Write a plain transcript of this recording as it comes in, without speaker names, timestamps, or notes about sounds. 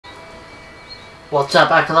What's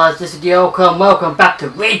up, acolytes? This is Yoko and welcome back to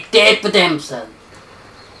Red Dead Redemption.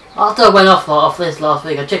 After I went off this last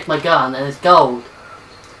week, I checked my gun and it's gold.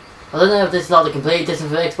 I don't know if this is like the complete edition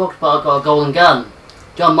for Xbox, but I've got a golden gun.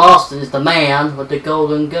 John Marston is the man with the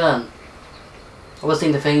golden gun. I was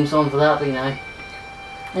singing the theme song for that, but you know.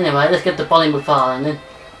 Anyway, let's get the Bollywood file then.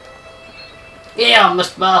 Get on,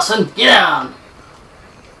 Mr. Marston, get on!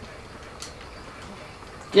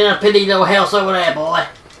 Get in a pretty little house over there, boy.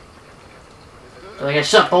 Do I get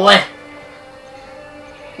shot, boy?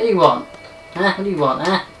 What do you want? Huh? What do you want,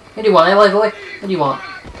 huh? What do you want, eh, boy? What do you want?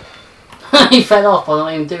 He fell off by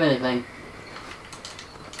not even doing anything.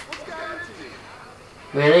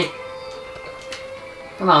 Really?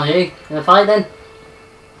 Come on, you. Gonna fight then?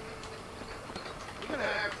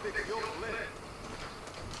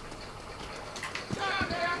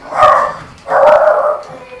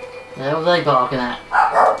 What was they barking at?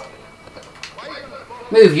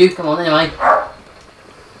 Move, you. Come on, anyway.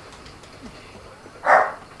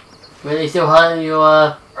 Really still hurting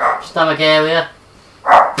your stomach area?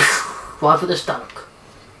 Right for the stomach.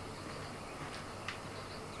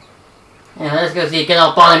 Anyway, let's go see good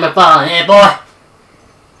old Bonnie McFarlane here, boy.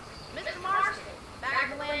 Mr. Marston, back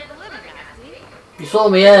in the land of the living, I see. You saw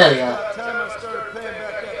me earlier. Time I started paying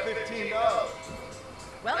back that $15.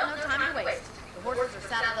 Well, no time to waste. The horses are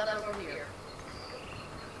saddled up over here.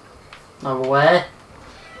 Over where?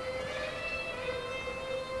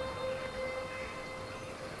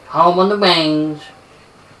 Home on the range.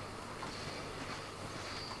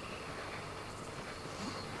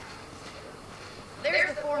 There's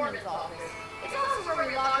the foreman's office. It's also where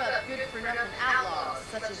we lock up good-for-nothing outlaws,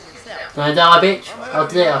 such as yourself. Can I die, bitch? I'll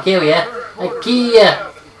kill ya. I'll kill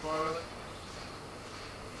ya.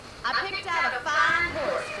 I picked out a fine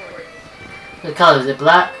horse for you. The colour, is it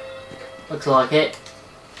black? Looks like it.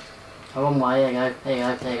 Oh, one way, there you go, there you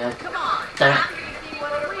go, there you go. Come on, Damn it. I'm going to see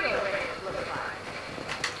what a real race looks like.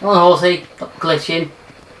 Come on, horsey, stop glitching.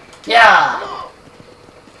 Yeah!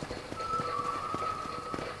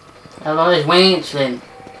 How about this winch then?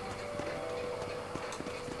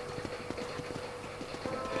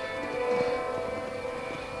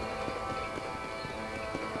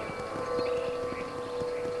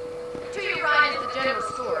 To your right is the general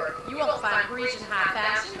store. You won't find Parisian high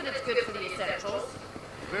fashion, but it's good for the essentials.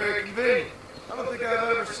 Very convenient. I don't think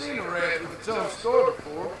I've ever seen a ranch with its own store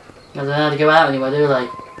before. I don't know how to go out anywhere, do they?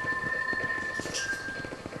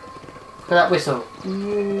 Look at that whistle.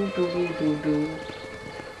 Doo, doo, doo, doo.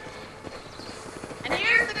 And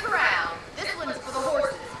here's the corral. This one's for the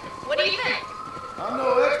horses. What do you think? I'm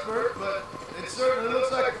no expert, but it certainly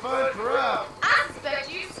looks like a fine corral. I suspect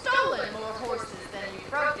you've stolen more horses than you've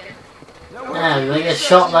broken. Now, you may get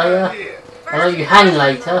shot later. Although you hang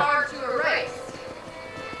later. Hard to erase.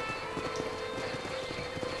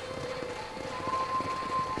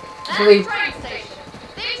 At the train station.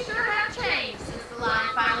 Things sure have changed since the line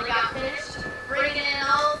finally got finished, bringing in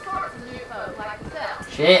all sorts of new folk like yourself.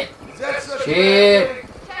 Shit. Is that such Shit. a bad thing?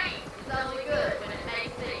 Change is only good when it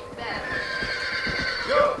makes things better.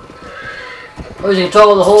 Go. Who's in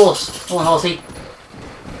control of the horse? Come on, horsey.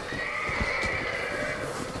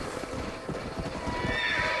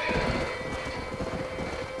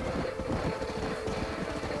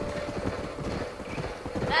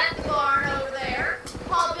 That's the barn over there.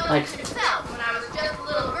 Paul built it Thanks. himself when I was just a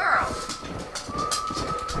little girl.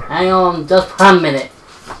 Hang on, just 1 minute.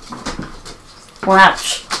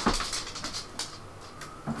 Watch.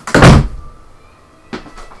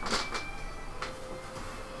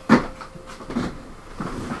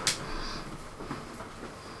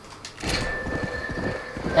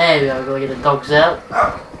 There we go, gotta get the dogs out.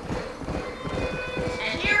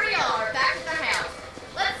 And here we are, back at the house.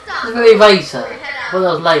 Let's stop. It's very later. Head out. Well,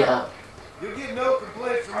 that was later. You'll get no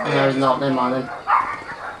complaints from me. No, it's not, never mind then.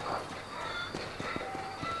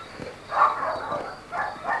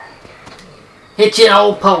 Hit your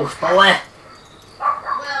old post, boy. Well,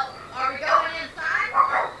 are we going inside?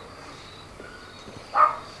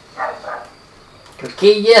 Could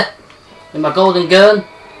kill you with my golden gun.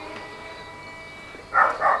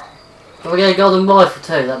 But we get a golden rifle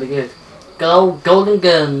too, that'd be good. Golden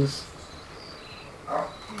guns. How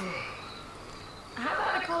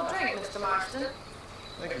about a cold drink, Mr. Marston?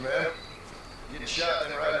 Thank you, man. Getting shot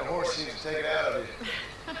then riding a horse seems to take it out of you.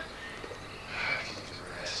 I can use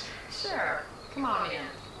a rest. Sure. Come on in.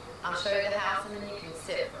 I'll show you the house and then you can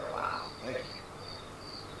sit for a while. Thank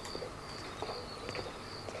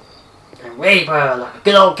you. And Reaper, like a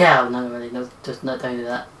good old cow. No, really, no, just no, don't do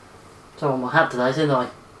that. So on my hat today, didn't I?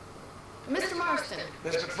 Mr. Marston,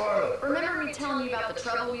 Mr. Farlow. remember me telling you about the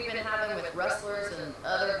trouble we've been having with rustlers and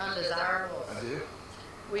other undesirables? I do.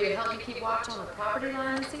 Will you help me keep watch on the property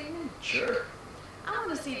line this evening? Sure. I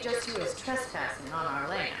want to see just who is trespassing on our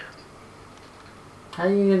land. How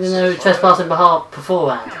do you even know trespassing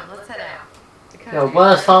beforehand? Come on, let's head out. The You're the country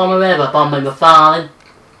worst is farmer ever, bombing the farming.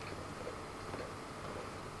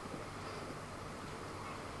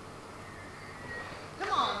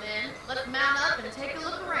 Come on, then. Let's mount up and take a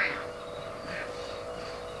look around.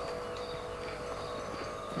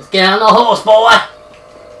 Let's get on the horse, boy!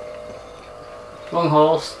 Wrong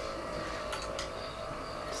horse.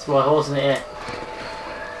 It's the right horse in it here.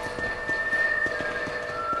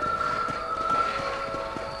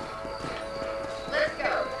 Let's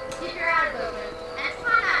go. Keep your eyes open and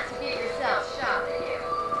try not to get yourself shot here.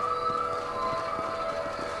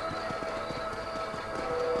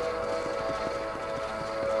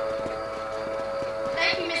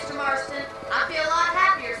 Thank you, Mr. Marston. I feel a lot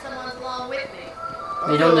happier someone's along with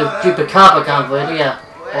me. You don't know the Chupacabra come for it, do you?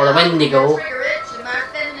 Or the Wendigo. Trigger rich and my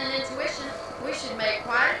feminine intuition, we should make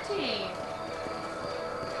quite a team.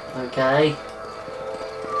 Okay.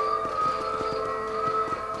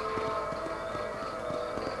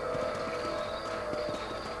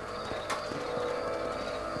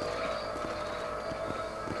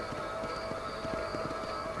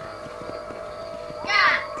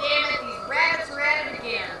 God damn it, these rabbits are at it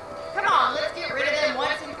again. Come on, let's get rid of them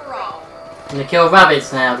once and for all. You kill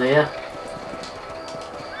rabbits now, do you?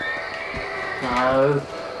 No.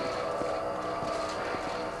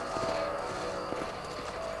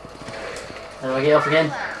 How do I get off again?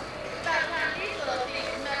 About time these little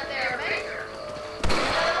thieves met their maker.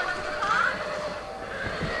 Another one for the pot?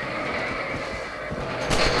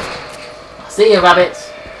 See you,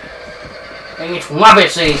 rabbits. It's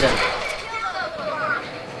rabbit season. Kill those farmers.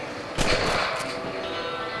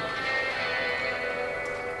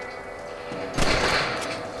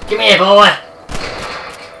 Give me here, boy.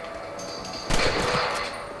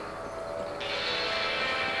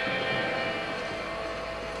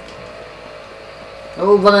 They're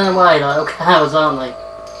all running away like little cows, aren't they?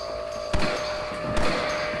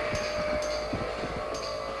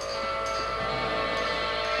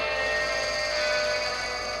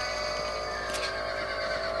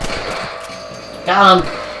 Got 'em.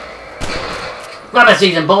 Rabbit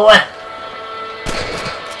season, boy.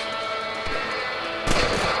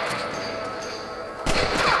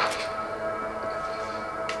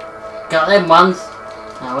 Got them ones.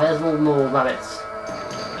 Now where's more rabbits?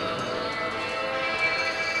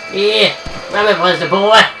 Yeah, rabbit monster,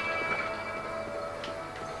 boy.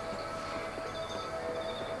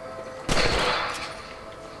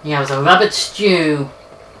 You have some rabbit stew.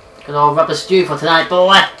 Good old rabbit stew for tonight,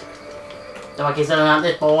 boy. Don't I keep selling out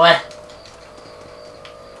this, boy.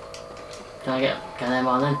 Can I get them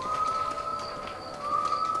on then?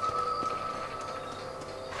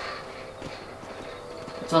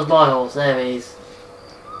 This one's my horse, there he is.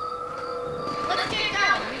 Let's get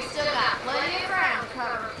going. We've still got plenty of ground to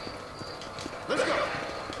cover. Let's go.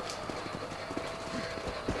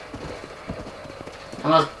 How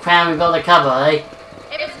much ground we got to cover, eh?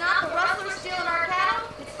 If it's not the rustlers stealing our cattle,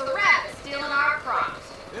 it's the rabbits stealing our crops.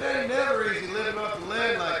 It ain't never easy living off the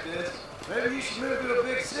land like this. Maybe you should move to a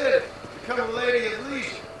big city. Become a lady of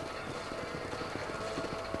leisure.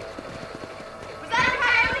 Was that a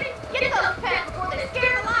coyote? Get those pets before they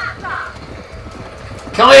scare the livestock.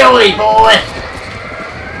 Coyote, boy!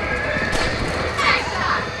 Nice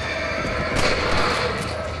shot.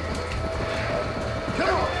 Come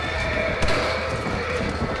on.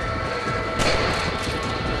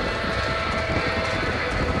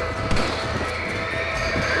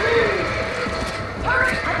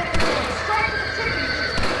 Hurry! I bet they're going straight to the chicken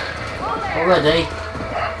coop. Oh, there. Already?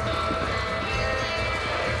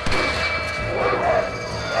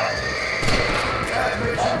 That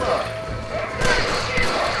makes you love. Good shoot,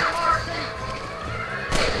 Mr. Marston.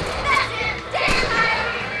 That's it. Damn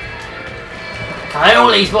coyote.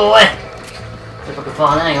 Coyotes, boy! See if I can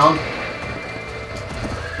find, hang on.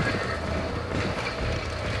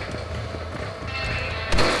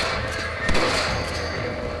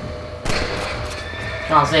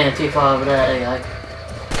 Can't see him too far over there, there you go.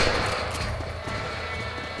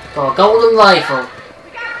 Got a golden rifle.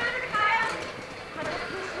 We got rid of the coyote. I just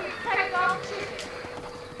wish we'd taken all the chickens.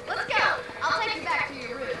 Let's go. I'll take you back to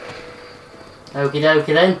your room. Okie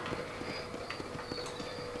dokie then.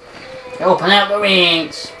 Open out the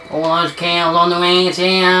ranks. All those cows on the ranch here.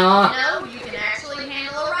 You know, you can actually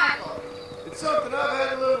handle a rifle. It's something I've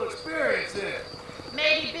had a little experience in.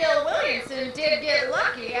 Maybe Bill Williamson did get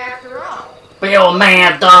lucky after all. Bill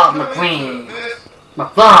Mad Dog Come into it, McQueen. miss.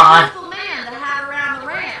 McFly. Wonderful man to have around the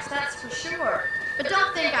ranch, that's for sure. But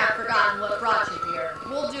don't think I've forgotten what brought you here.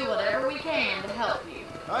 We'll do whatever we can to help you.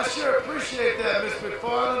 I sure appreciate that, Miss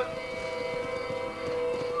McFarland.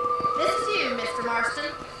 This is you, Mr.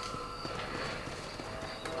 Marston.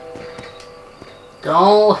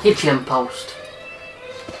 Don't hitching post.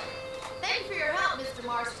 Thanks for your help, Mr.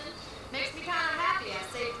 Marston. Makes me kind of happy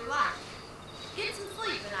I saved your life. Get some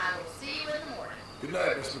sleep and I will see you in the morning. Good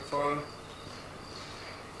night, Miss McFarland.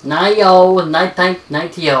 Night yo,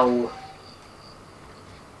 night yo.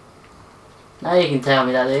 Now you can tell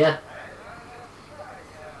me that, do you?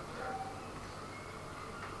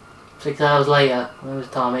 6 hours later, whatever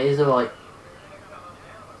time it is, alright.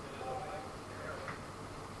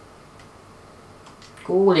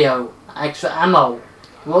 Coolio, extra ammo.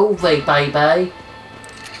 Rovey, baby.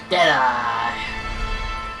 Deadeye.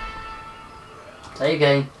 Save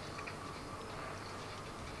game.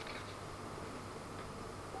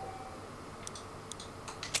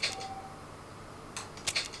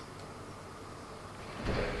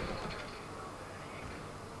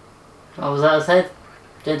 What was that I said?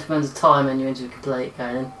 Gentleman's time and you into complete,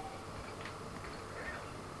 okay then.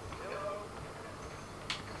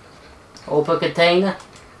 Open container.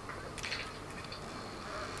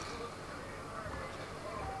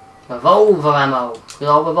 Revolver ammo. Good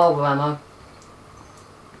old revolver ammo.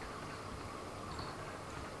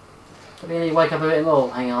 Do we need to wake up a bit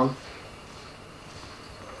more? Hang on.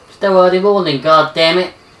 Still early morning, god damn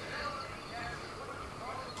it.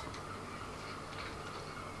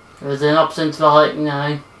 There's an option to, like, you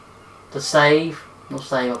know, to save. Not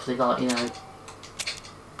save, obviously, like, you know.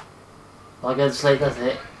 I go to sleep, that's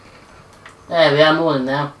it. There we are, morning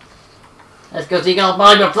now. Let's go see God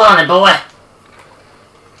Bible planet, boy!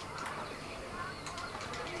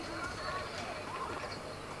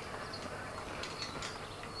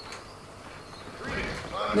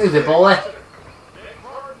 Move it, boy!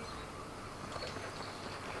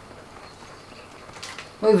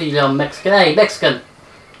 Move it, you little Mexican. Hey, Mexican!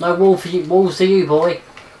 No wall for you, walls to you, boy.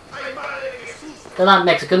 They're not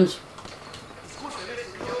Mexicans.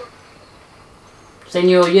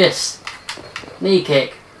 Senor, yes. Knee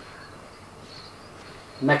kick.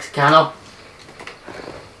 Mexicano.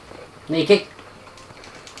 Knee kick.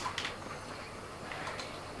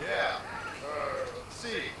 Yeah.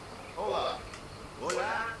 See. Hola.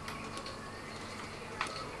 Hola.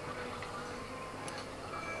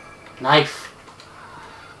 Knife.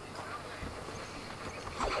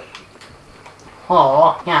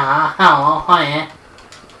 Oh, yeah, oh, yeah.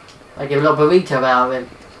 I give a little burrito out of him.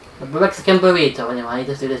 A Mexican burrito, anyway,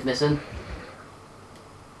 just do this mission.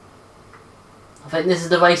 I think this is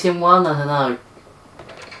the racing one, I don't know.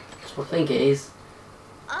 That's what I think it is.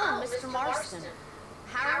 Oh, Mr. Marston.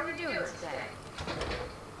 How are you doing today?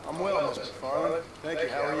 I'm well, Miss McFarland. Thank you.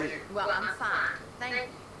 How are you? Well, I'm fine. Thank you.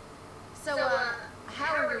 So,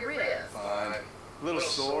 how are your ribs? Fine. A little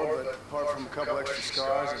sore, but apart from a couple extra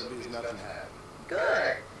scars, it'll be as nothing happened.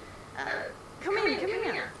 Good. Come in, come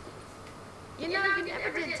in. You know, you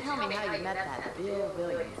never did tell me how you met that Bill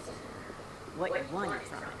Williams. What you wanted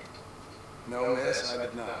from it. No, miss, I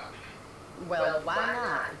did not. Well, why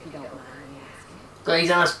not, if you don't mind me asking?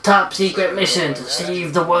 He's on his top secret mission to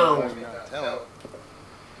save the world. I'm not telling.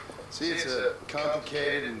 See, it's a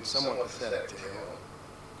complicated and somewhat pathetic tale.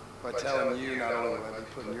 By telling you, not only will I be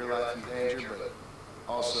putting your life in danger, but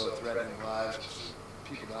also threatening the lives of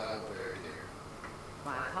people that I hold very dear.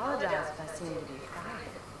 Well, I apologize if I seem to be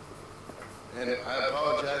frightened. And I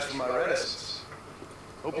apologize for my reticence.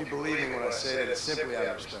 Hope you believe me when I say that it's simply out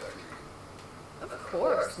of respect for you. Of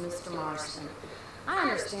course, Mr. Marston. I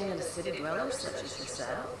understand that a city dweller such as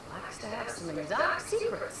yourself likes to have some exotic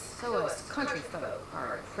secrets, so us country folk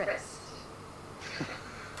are impressed.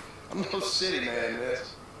 I'm no city man,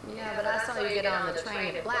 miss. Yeah, but I saw you get on the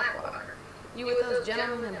train at Blackwater. You with those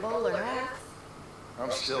gentlemen in bowler hats? I'm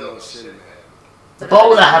still no city man. The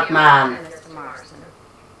bowler hat man. Mr. Marston.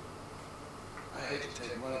 I hate to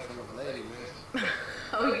take money from a lady, miss.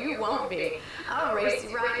 Oh, you won't be. I'll race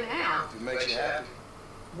you right now. If it makes you happy.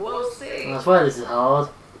 We'll see. I swear this is hard.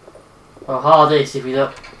 Well, hard is if you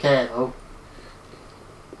look careful.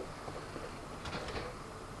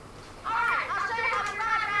 Alright, I'll show you how to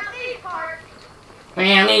ride around these parts.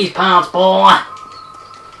 Man, these parts, boy.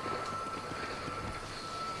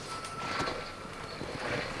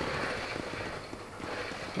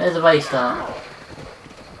 There's a race start.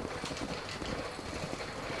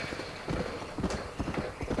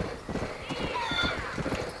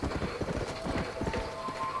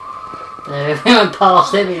 There, we went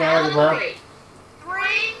past it, we know as well. 3,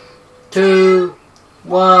 2,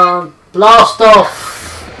 1, blast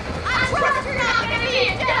off! I trust you're not going to be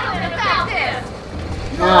a gentleman about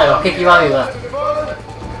this. No, I'll kick you over.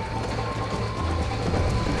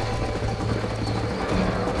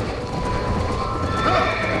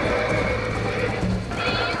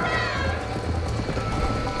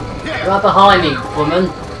 Right behind me,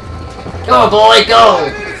 woman. Go, boy,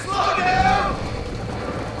 go! Slow down!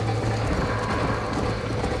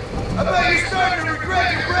 I bet you're starting to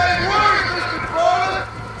regret your brave words, Mr. Florida!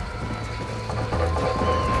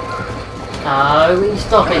 No, we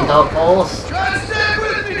stopping, Dog Horse. Try to stand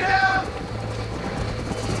with me now!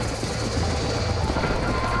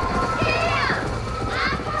 Yeah!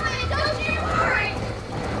 I'm coming, don't you worry!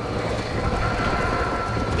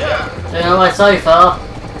 Yeah! Doing alright so far.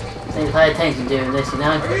 Need to pay attention doing this, you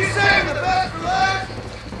know. Are you saving the best for last?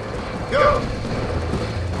 Go!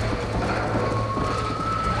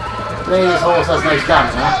 Really, this horse has no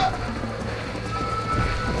stamina.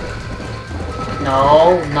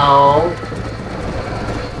 No, no.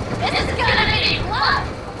 This is gonna be fun!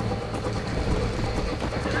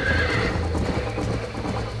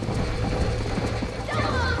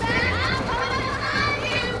 Don't look back, I'm coming behind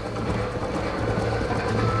you!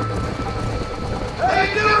 How you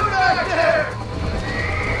doing back there?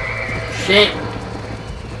 Shit.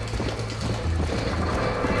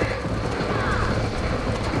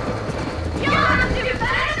 You'll have to do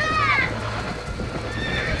better than that!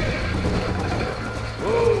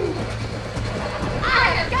 I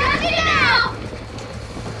have got you now!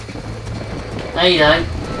 No, you don't.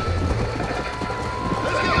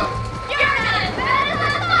 Let's go! You're not as bad as I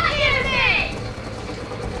thought you'd be!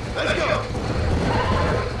 Let's go!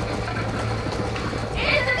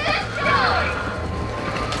 Isn't this jolly?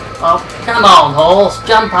 Oh, come on, horse.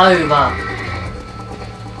 Jump over.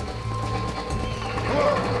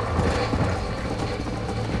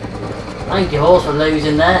 Thank you, horse, for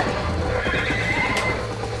losing there.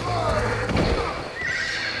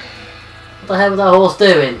 What the hell was that horse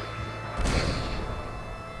doing?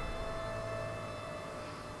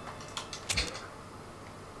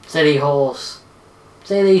 Silly horse.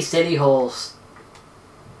 Silly horse.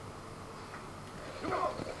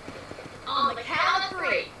 On the count of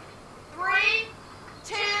three. 3,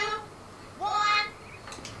 2, 1,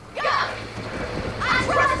 go! I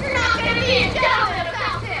trust you're not gonna be a gentleman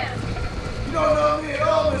about this! You don't know me at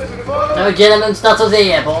all, Mr. Florida! No gentleman stutters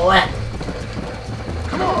here, boy.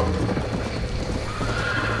 Come on!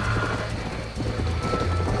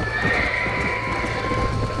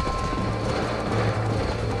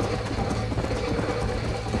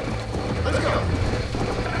 Let's go!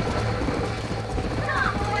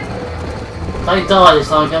 Don't die this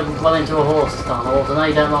time, don't run into a horse this time, horse. I know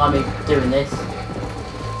you don't like me doing this.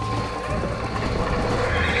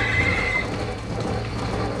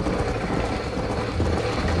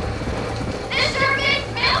 Mr. Big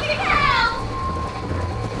Milky Cow!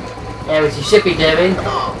 Yeah, which you should be doing. Come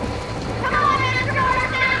on! Come on, Mr.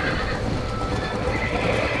 Gordon!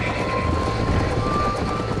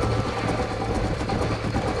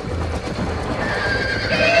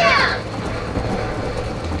 Yeah!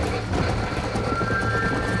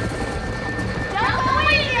 Don't go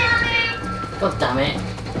easy on me! God damn it.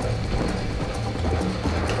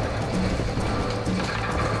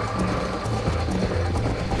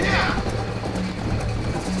 Yeah!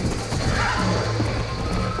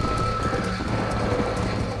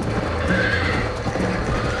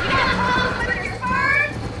 You got problems with your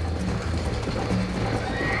spurs?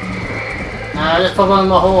 No, just put on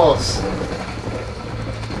my horse.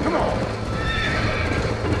 Come on!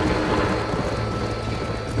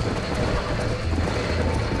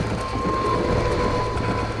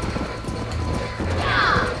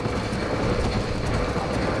 Yeah!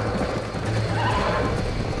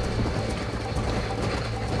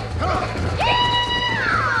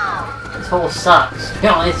 Yeah! This horse sucks, to be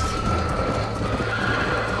honest.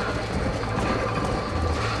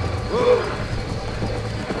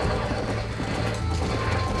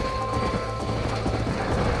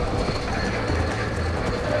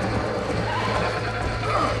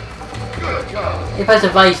 Good God! You're supposed to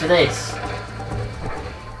race for this.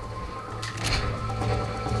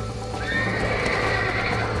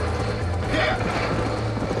 Yeah!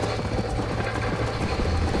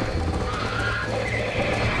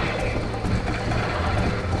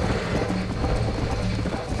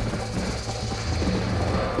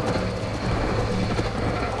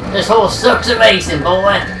 This horse sucks at racing,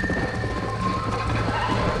 boy.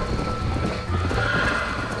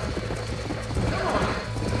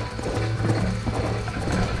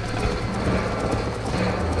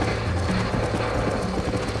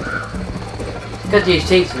 Could use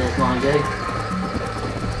cheats for this, mind you.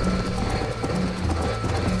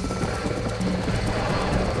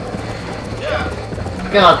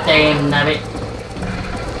 Yeah! God damn nabbit.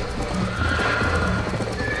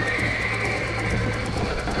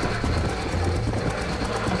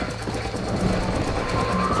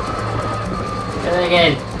 Go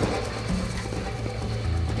again.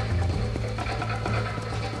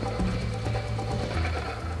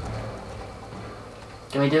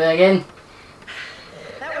 Can we do it again?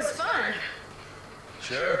 That was fun.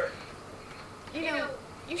 Sure. You know,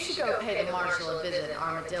 you should go pay the marshal a visit in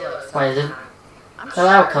Armadillo. Wait, is it I'm no sure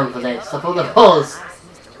outcome he'd for this? I help thought you there was. nice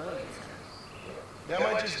Mr. Williamson. Yeah,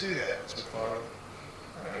 I might just do that, Miss McFarland.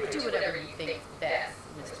 You do whatever you think is best,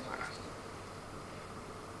 Mr. Marston.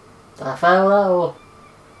 Did I fail that or?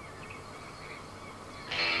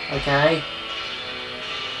 Okay.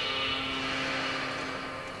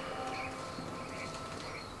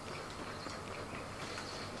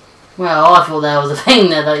 Well, I thought there was a thing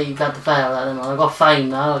there that you had to fail at. I got fame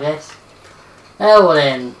now, I guess. Well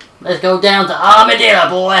then, let's go down to Armadillo,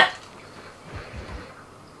 boy.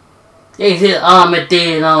 This is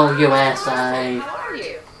Armadillo, USA. How are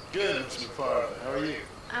you? Good, Miss McFarland. How are you?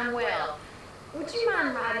 I'm well. Would you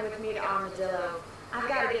mind riding with me to Armadillo? I've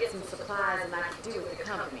got to get some supplies and I could do with the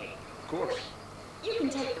company. Of course. You can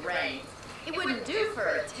take the reins. It wouldn't do for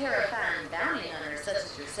a terrifying bounty hunter such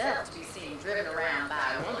as yourself to be seen driven around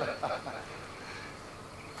by a woman. Come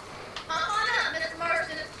on up, Mr.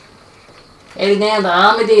 Marston. Heading down to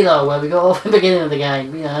Armadillo, where we got off at the beginning of the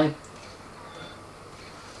game, you know.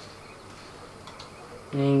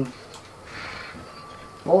 I mean,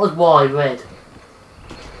 what was wide red?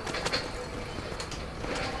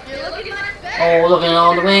 You're looking much better. Oh, looking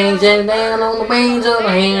on the wings and down on the wings of the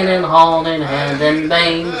hand and holding hand and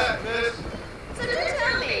veins. So do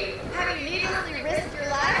tell me, have you needlessly risked your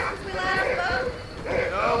life since we last spoke?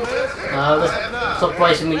 No, miss. No, let's stop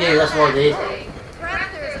wasting with you, that's what I did.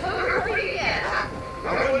 Perhaps there's hope for you yet.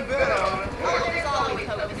 I wouldn't bet on it. Oh, there's always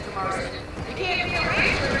hope, Mr. Marston. You can't be a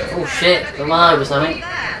ranger. Oh shit, got run over something. An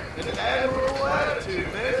admirable attitude,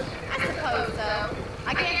 miss. I suppose so.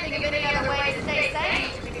 I can't think of any other way to stay sane,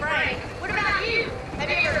 to be frank. What about you? Have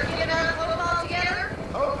you ever given up hope altogether?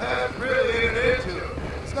 Hope hasn't really entered into it.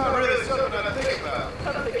 It's not really something I think about.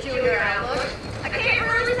 A peculiar outlook. I can't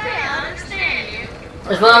really say I understand you.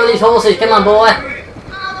 Let's run over these horses, come on boy.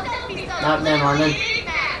 Oh, don't be so No, never mind then.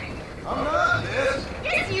 enigmatic. I'm not, miss.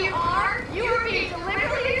 Yes, you are. You are being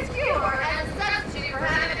deliberately obscure as a substitute for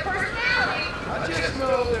having a personality. I just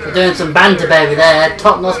know We're there's doing some banter baby there,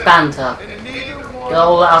 top notch banter. and neither one. Got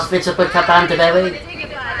all that outfits up with banter baby.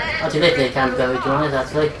 Dignify that. Actually, literally a canter baby, to be honest,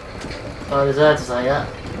 actually. So I deserve to say that.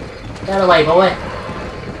 Get away, boy.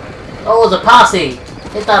 Oh, there's a posse.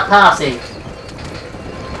 Hit that posse.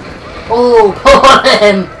 Oh, poor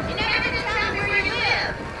him. You never can tell me where you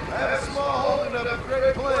live. I have a small holding up at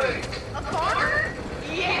Great Plains. A farmer?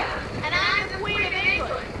 Yeah. And I'm the Queen of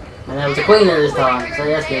England. And there was a queen at this time, so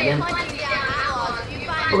yes, good again. Punching down outlaws if you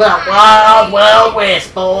find Look at that wild, wild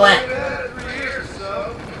west, boy. I've had it 3 years or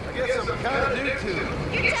so. I guess I'm kind of new to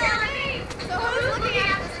it. You're telling me? So who's looking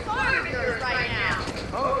after this farm of yours right now?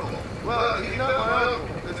 Oh, well, he's not my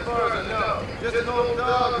uncle, as far as I know. Just an old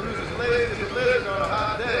dog who's as lazy as a lizard on a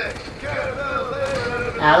hot day. Caterpillar labor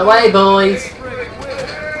under the Out of the way, boys. spring and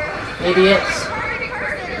winter. Idiots. Perfect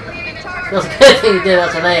person to leave in charge That's of a good thing to do,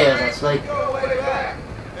 that's hilarious, actually. Go way back,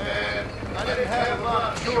 and I didn't have a lot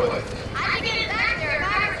of choice. I can get it back there if I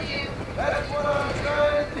were you. That's what I'm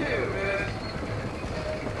trying to do, man.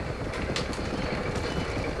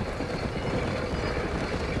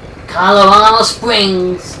 Colorado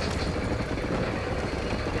Springs.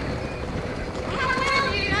 How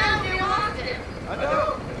well do you know New Austin? I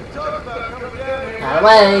know. We talked about coming down here. Out of the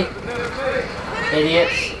way. But never made it.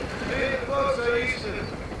 Idiots. Me and the folks I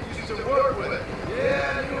used to work with.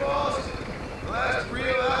 Yeah, New Austin. The last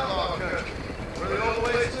real outlaw country. Where the old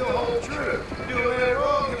ways still hold true. Do a man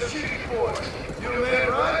wrong, he'll shoot you for it. Do a man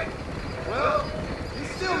right, well, he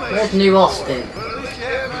still may Where's shoot New you for it. Austin? But at least you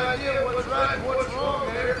have an idea of what's right and what's wrong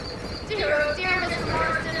there. Dear, oh dear, Mr.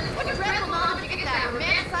 Marston, what dreadful knowledge you get that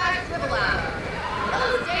romanticized dribble out of?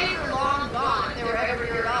 Those days are long gone, if they were ever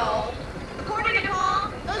here at all. According to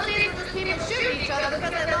Paul, those days were just people shooting each other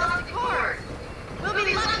because they lost at cards. We'll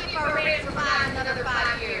be lucky if our race survives another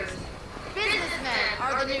 5 years. Businessmen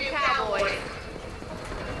are the new cowboys.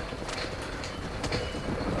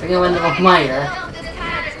 We're going to end up off way there. Help this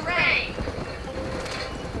kind of terrain.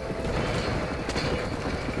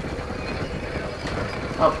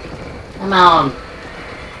 Oh, come on.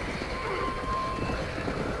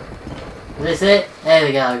 Is this it? There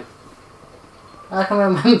we go. How can I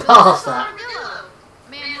remember past that? Armadillo.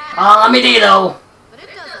 Manhattan, Armadillo! but it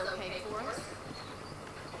does okay for us.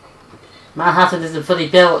 Manhattan isn't fully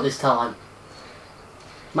built at this time.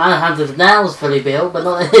 Manhattan now is fully built, but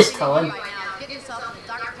not at this time. Right now, get yourself into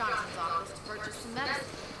Dr. Johnson's office to purchase some medicine.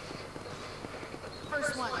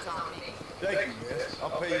 First one's on me. Thank you, miss. I'll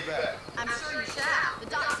pay you back. I'm sure you shall. The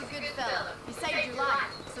doc's a good fellow. He saved your life,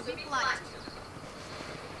 so be polite to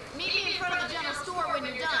him. Meet me in front of the general store when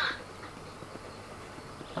you're done.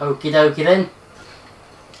 Okie dokie then.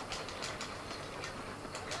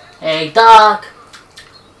 Hey Doc!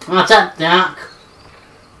 What's up, Doc?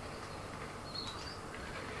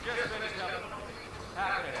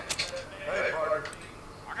 Hey, partner.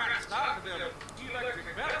 I got stock of them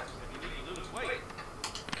electric belts if you need to lose weight.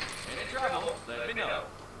 Any trouble, let me know.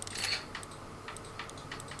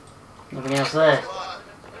 Nothing else there.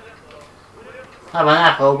 I have an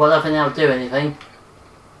apple, but I don't think that'll do anything.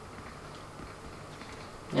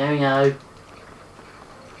 There we go.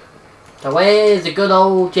 So where's the good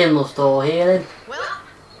old general store here then? Well,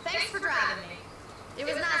 thanks for driving me. It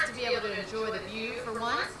was nice to be able to enjoy the view for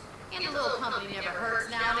once, and a little company never hurts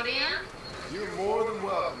now and again. You're more than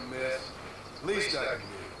welcome, miss. Least I can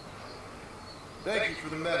do. Thank you for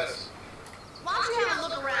the medicine. Why don't you have a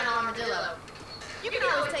look around Armadillo? You can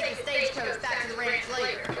always take the stagecoach back to the ranch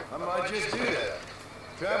later. I might just do that.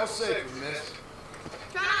 Travel safely, miss.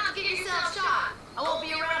 Try not to get yourself shot. I won't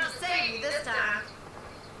be around to save you this time.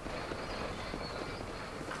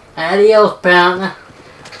 Adios, partner.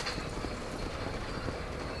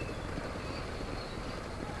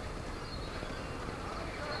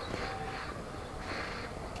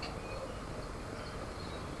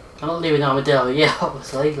 I'm not leaving Armadillo yet,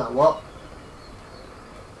 obviously. Like what?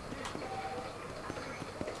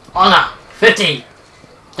 Honor! 50!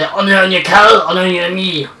 The honor on your cow, honor on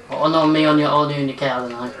me. Or honor on me on your honor on your cow, I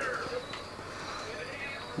don't know.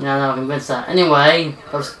 No, I'm convinced that. Anyway,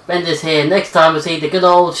 I'll spend this here. Next time we'll see the good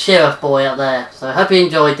old sheriff boy up there. So I hope you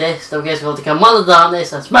enjoyed this. Don't forget to come out of the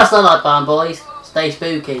darkness and smash that like button, boys. Stay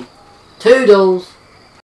spooky. Toodles!